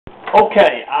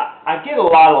Okay, I get a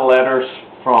lot of letters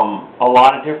from a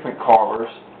lot of different carvers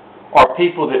or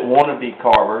people that want to be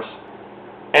carvers,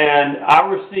 and I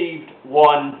received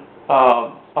one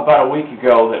about a week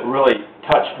ago that really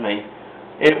touched me.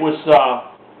 It was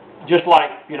just like,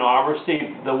 I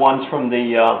received the ones from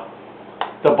the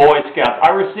Boy Scouts.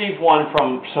 I received one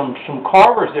from some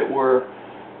carvers that were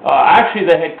actually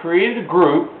they had created a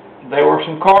group. They were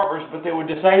some carvers, but they were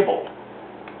disabled.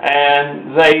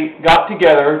 And they got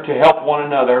together to help one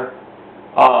another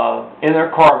in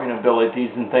their carving abilities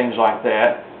and things like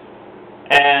that.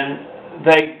 And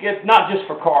they get not just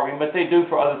for carving, but they do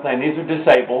for other things. These are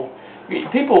disabled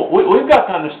people. We've got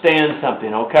to understand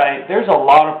something, okay? There's a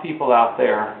lot of people out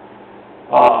there.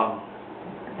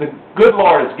 The good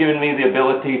Lord has given me the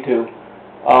ability to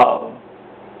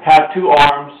have two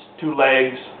arms, two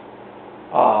legs,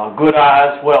 good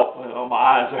eyes. Well, my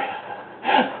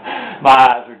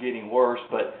eyes are getting worse,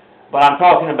 but I'm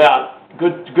talking about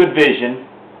good vision.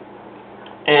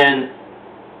 And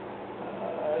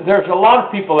there's a lot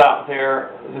of people out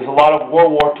there. There's a lot of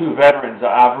World War II veterans.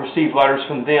 I've received letters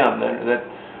from them that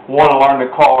want to learn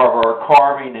to carve or are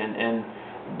carving,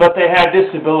 but they have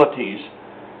disabilities.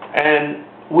 And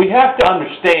we have to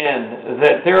understand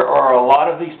that there are a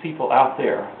lot of these people out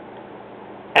there.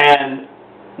 And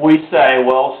we say,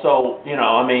 well, so,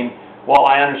 well,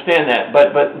 I understand that,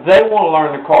 but they want to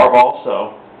learn to carve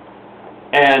also.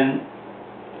 And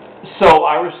so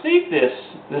I received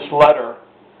this letter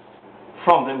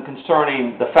from them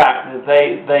concerning the fact that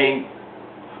they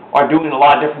are doing a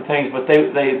lot of different things, but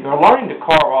they're learning to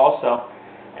carve also.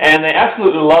 And they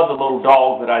absolutely love the little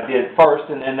dog that I did first,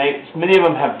 and many of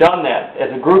them have done that. As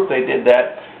a group, they did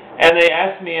that. And they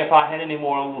asked me if I had any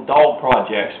more little dog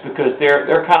projects, because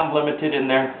they're kind of limited in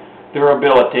their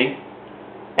ability.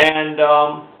 And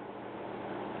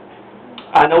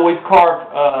I know we've carved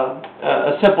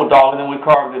a simple dog, and then we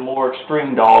carved a more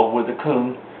extreme dog with a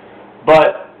coon.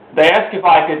 But they asked if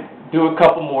I could do a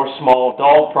couple more small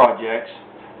dog projects,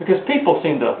 because people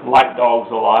seem to like dogs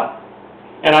a lot.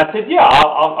 And I said, yeah,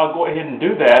 I'll go ahead and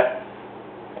do that.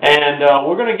 And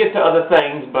we're going to get to other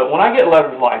things, but when I get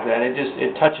letters like that,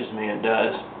 it touches me, it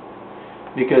does.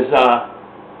 Because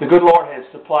the good Lord has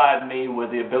supplied me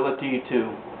with the ability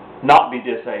to not be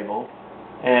disabled,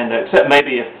 and except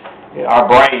maybe if our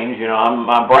brains,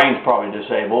 my brain's probably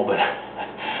disabled,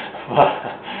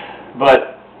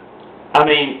 but I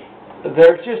mean,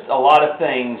 there's just a lot of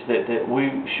things that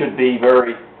we should be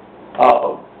very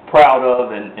proud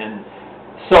of, and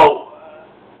so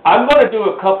I'm going to do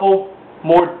a couple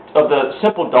more of the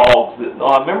simple dogs.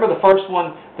 Remember the first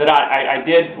one that I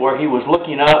did where he was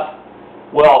looking up?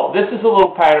 Well, this is a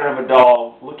little pattern of a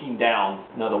dog looking down,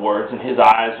 in other words, and his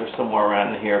eyes are somewhere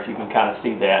around in here, if you can kind of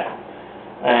see that.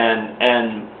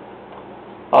 And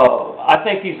I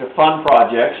think these are fun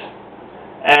projects.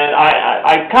 And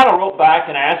I kind of wrote back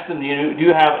and asked them, do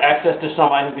you have access to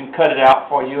somebody who can cut it out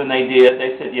for you? And they did.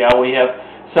 They said, yeah, we have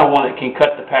someone that can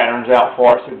cut the patterns out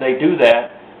for us. If they do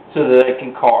that so that they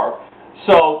can carve.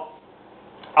 So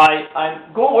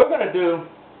we're going to do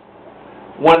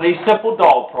one of these simple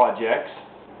dog projects,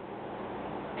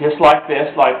 just like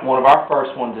this, like one of our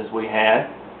first ones as we had.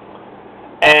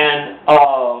 And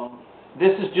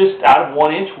this is just out of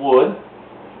 1-inch wood,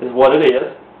 is what it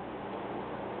is.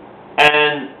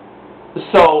 And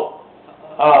so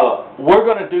we're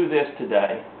going to do this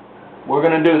today. We're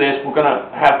going to do this. We're going to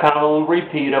have kind of a little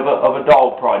repeat of a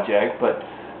dog project,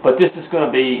 but this is going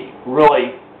to be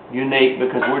really unique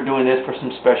because we're doing this for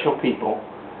some special people.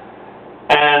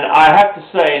 And I have to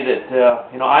say that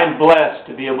I'm blessed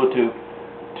to be able to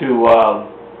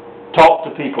talk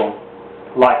to people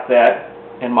like that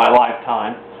in my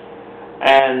lifetime.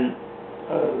 And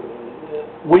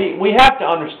we have to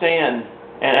understand,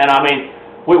 and I mean,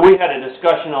 we had a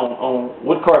discussion on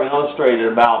Wood Carving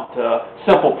Illustrated about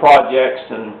simple projects,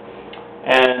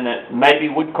 and maybe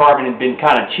wood carving had been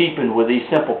kind of cheapened with these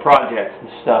simple projects and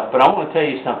stuff. But I want to tell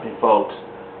you something, folks.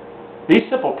 These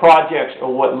simple projects are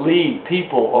what lead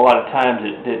people a lot of times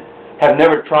that have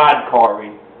never tried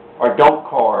carving or don't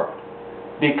carve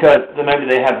because maybe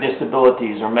they have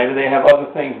disabilities, or maybe they have other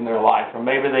things in their life, or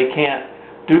maybe they can't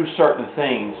do certain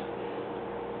things.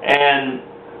 And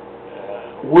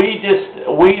we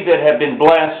that have been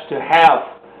blessed to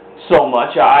have so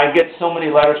much, I get so many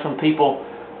letters from people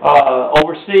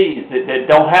overseas that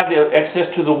don't have the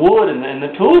access to the wood and the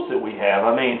tools that we have.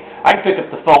 I mean, I can pick up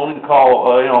the phone and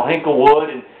call Hinkle Wood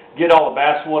and get all the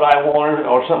basswood I want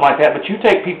or something like that. But you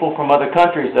take people from other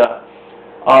countries that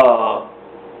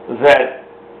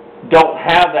don't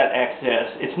have that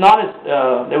access. It's not as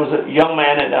there was a young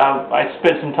man that I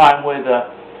spent some time with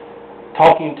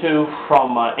talking to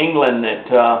from England that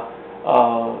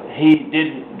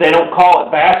they don't call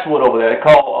it basswood over there. They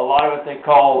call a lot of it, they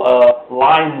call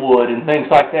lime wood and things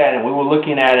like that. And we were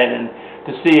looking at it and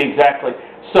to see exactly.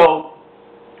 So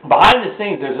behind the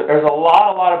scenes, there's a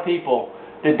lot of people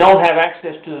that don't have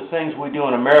access to the things we do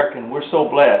in America, and we're so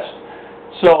blessed.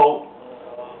 So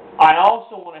I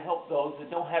also want to help those that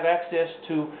don't have access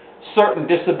to certain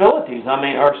disabilities,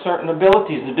 or certain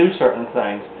abilities to do certain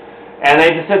things. And they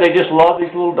just said they just love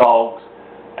these little dogs.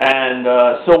 And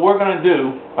so we're going to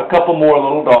do a couple more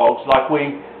little dogs like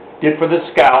we did for the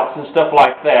Scouts and stuff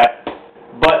like that.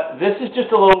 But this is just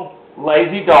a little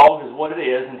lazy dog is what it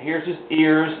is. And here's his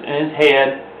ears and his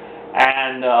head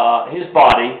and his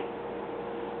body.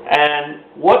 And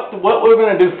what we're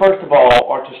going to do first of all,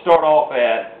 or to start off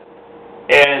at,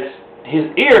 is his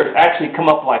ears actually come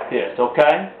up like this,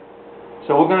 okay?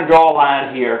 So we're going to draw a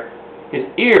line here. His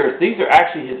ears, these are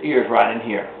actually his ears right in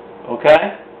here,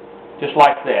 okay? Just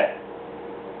like that.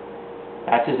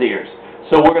 That's his ears.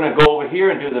 So we're going to go over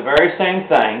here and do the very same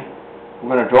thing.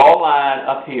 We're going to draw a line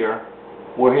up here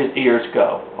where his ears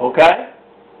go, okay?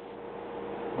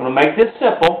 I'm going to make this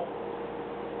simple.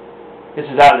 This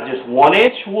is out of just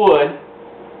 1-inch wood,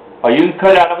 or you can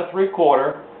cut out of a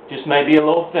 3/4, just maybe a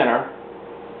little thinner.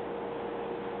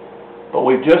 But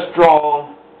we've just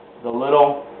drawn the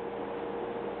little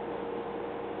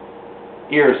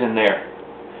ears in there.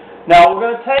 Now we're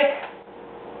going to take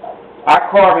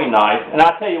our carving knife, and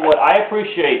I tell you what, I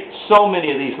appreciate so many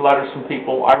of these letters from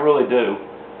people, I really do.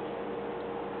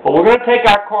 But we're going to take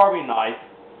our carving knife,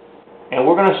 and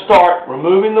we're going to start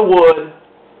removing the wood.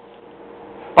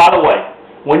 By the way,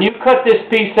 when you cut this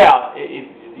piece out,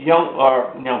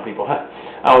 young people,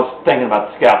 I was thinking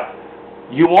about the Scout,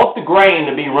 you want the grain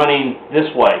to be running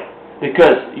this way,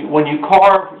 because when you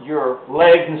carve your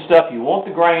legs and stuff, you want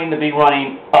the grain to be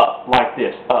running up, like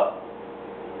this, up.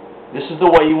 This is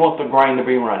the way you want the grain to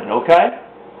be running, okay?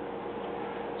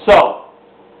 So,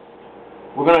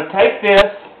 we're going to take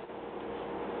this,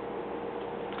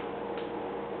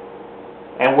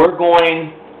 and we're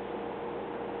going,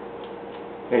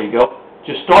 there you go,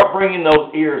 just start bringing those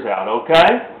ears out,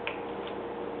 okay?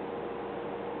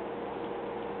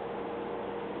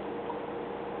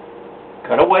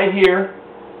 Cut away here.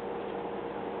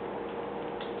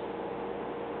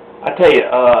 I tell you,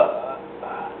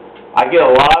 I get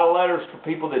a lot of letters from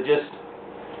people that just,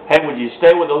 hey, would you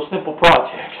stay with those simple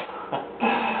projects?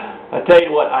 I tell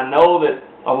you what, I know that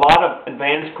a lot of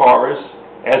advanced carvers,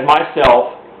 as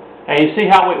myself, and you see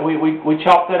how we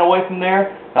chop that away from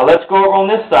there? Now let's go over on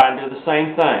this side and do the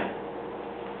same thing.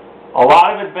 A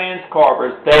lot of advanced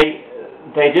carvers,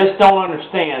 they just don't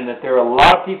understand that there are a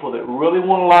lot of people that really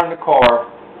want to learn to carve,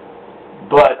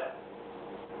 but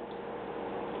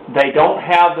they don't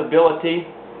have the ability,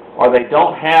 or they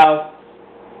don't have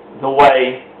the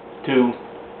way to,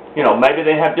 maybe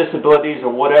they have disabilities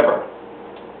or whatever.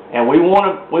 And we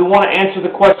want to answer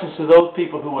the questions to those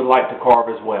people who would like to carve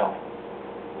as well.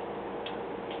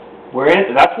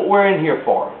 That's what we're in here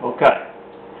for. Okay.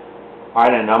 All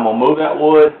right, and I'm going to move that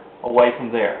wood away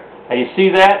from there. Now you see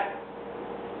that?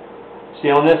 See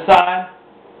on this side?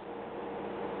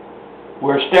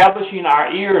 We're establishing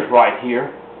our ears right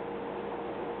here.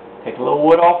 Take a little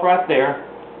wood off right there.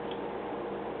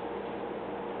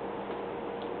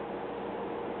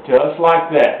 Just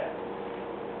like that.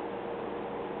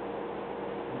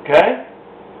 Okay?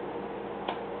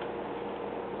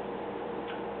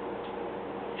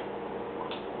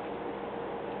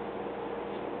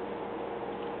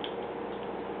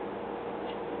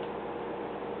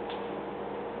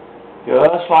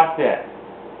 Just like that.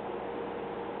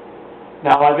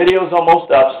 Now my video is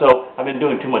almost up, so I've been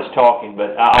doing too much talking,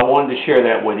 but I wanted to share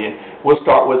that with you. We'll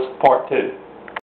start with part 2.